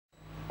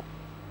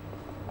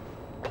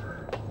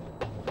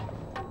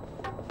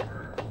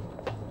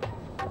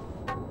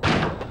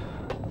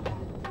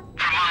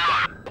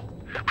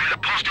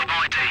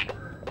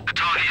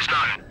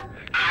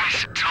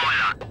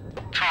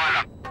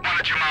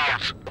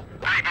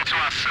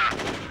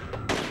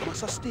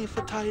boss, I stay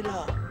for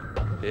Tyler.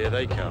 Here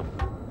they come.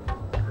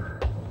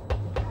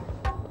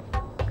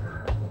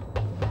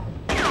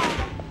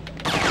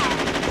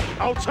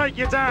 I'll take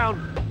you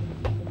down!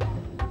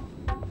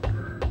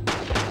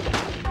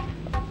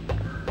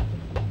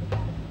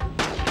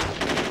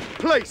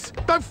 Police,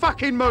 don't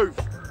fucking move!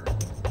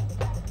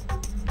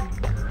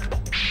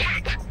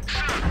 Shit!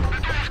 Sir,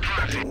 the door's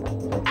closing.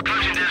 We're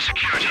closing down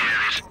security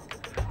areas.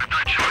 We've no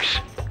choice.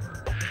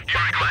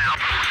 Yuri got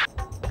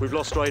help. We've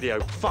lost radio.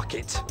 Fuck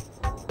it!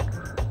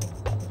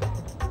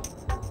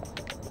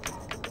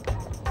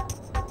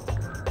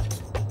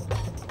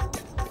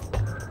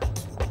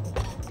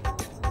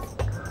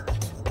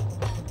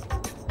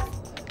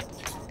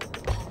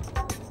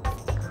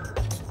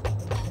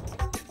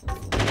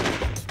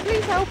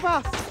 Please help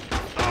us!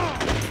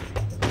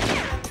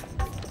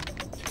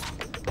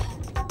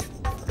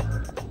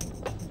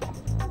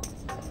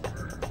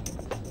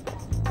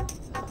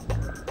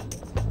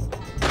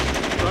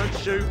 Don't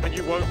shoot and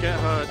you won't get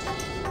hurt.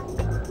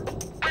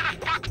 Where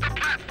the fuck's the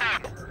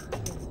platform?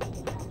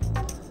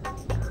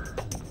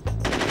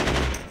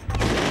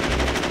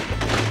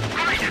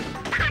 Right!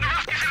 We've got the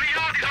Russians and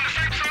Yardies on the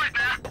same side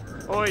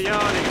now. Oi,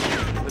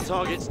 Yardie. The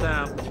target's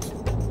down.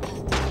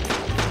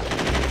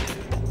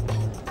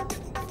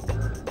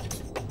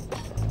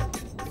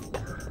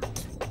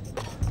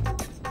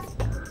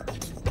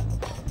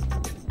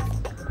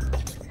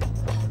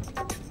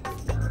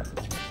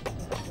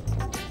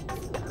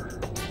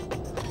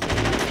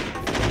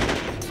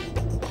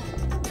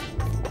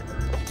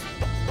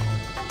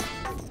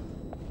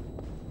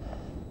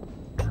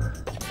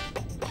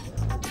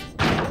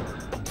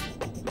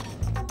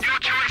 Your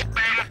choice,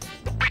 Ben.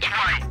 Which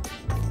way?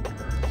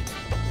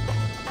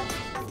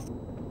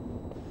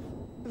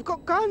 We've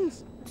got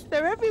guns.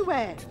 They're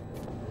everywhere.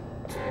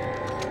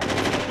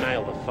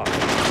 Nail the fuck.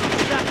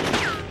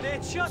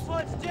 That's just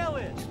what it's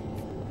doing.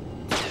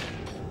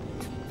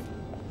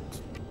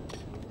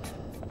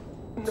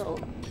 No,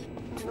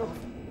 no.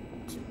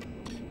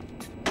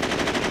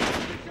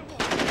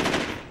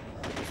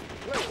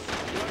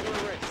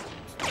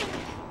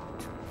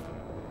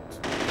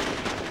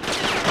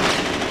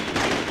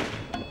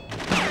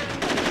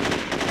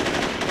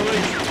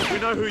 Police, we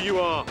know who you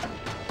are.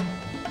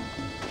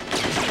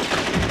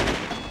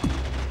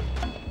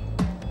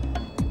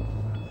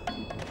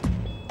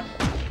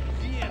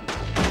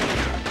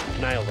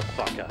 Nail the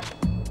fucker.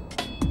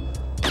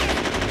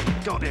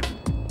 Got him.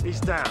 He's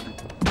down.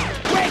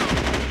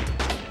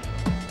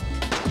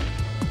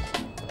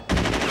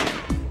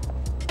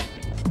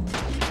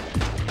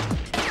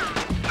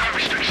 No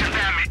restriction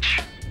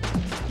damage.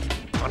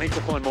 I need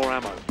to find more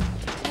ammo.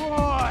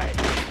 Right.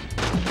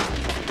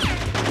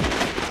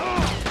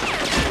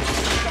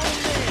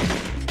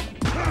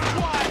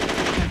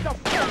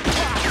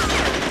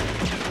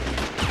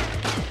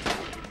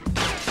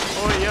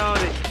 Oi,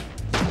 Yardie.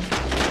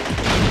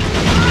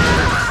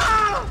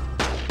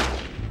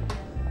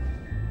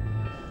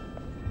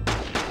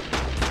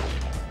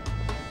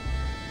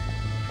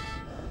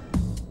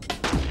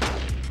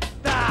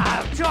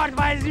 Черт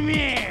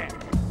возьми!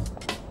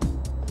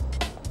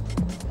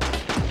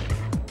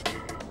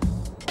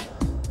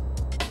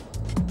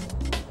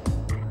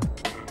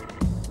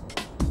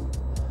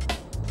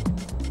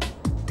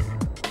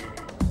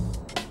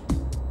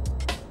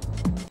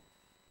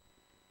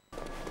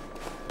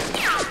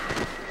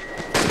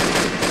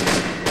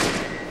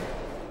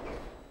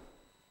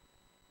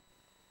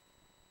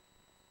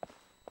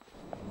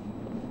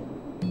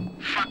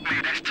 Fuck me,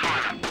 that's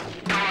Tyler.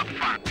 Go up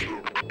front.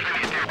 I've got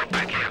plenty to deal with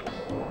back here.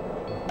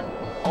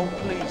 Oh,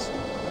 please.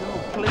 No,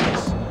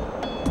 please.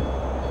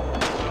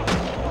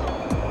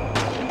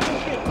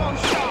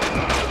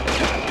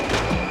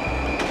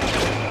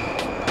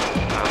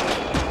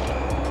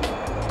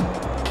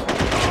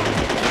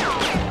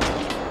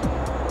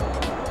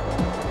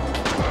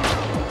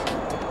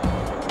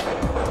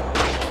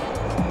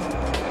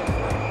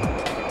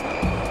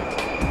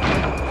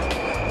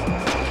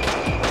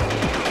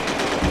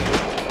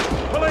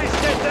 Police,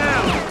 get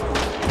down!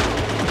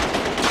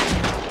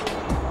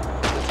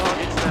 The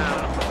target's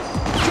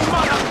down.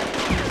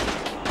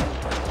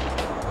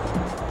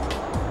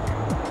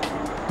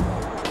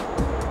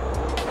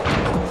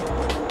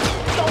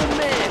 Don't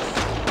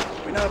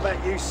miss! We know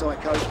about you,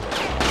 psycho.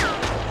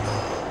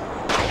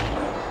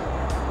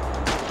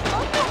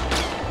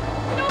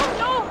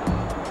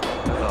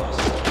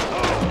 Lost.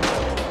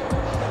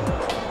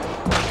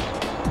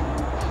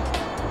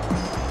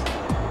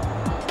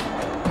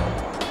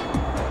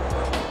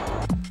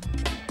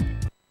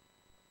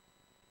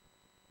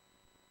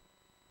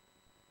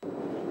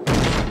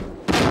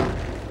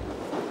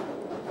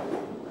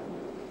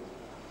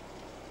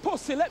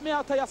 Pussy, let me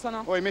out of your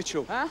son. Oi,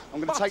 Mitchell, Huh? I'm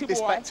going to Party take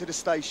this boy. back to the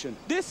station.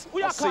 This?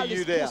 We I'll are call see you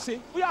this there.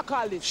 pussy. We are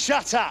call this.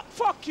 Shut up!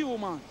 Fuck you,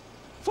 man.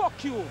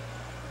 Fuck you.